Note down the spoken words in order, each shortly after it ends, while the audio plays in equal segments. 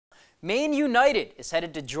Maine United is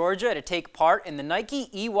headed to Georgia to take part in the Nike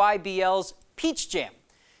EYBL's Peach Jam.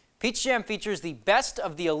 Peach Jam features the best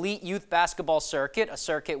of the elite youth basketball circuit, a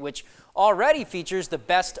circuit which already features the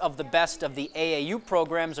best of the AAU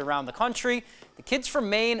programs around the country. The kids from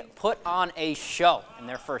Maine put on a show. In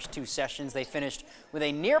their first two sessions, they finished with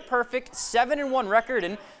a near-perfect 7-1 record,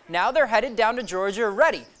 and now they're headed down to Georgia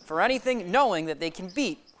ready for anything, knowing that they can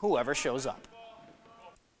beat whoever shows up.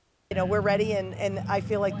 You know, we're ready, and I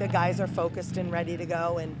feel like the guys are focused and ready to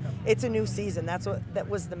go, and it's a new season. That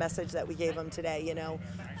was the message that we gave them today. You know,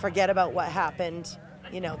 forget about what happened,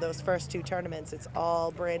 you know, those first two tournaments. It's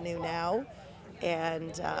all brand new now,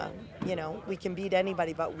 and you know, we can beat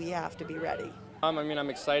anybody, but we have to be ready. I mean, I'm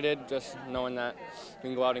excited just knowing that we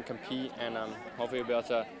can go out and compete, and hopefully we'll be able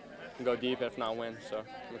to go deep, if not win. So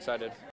I'm excited.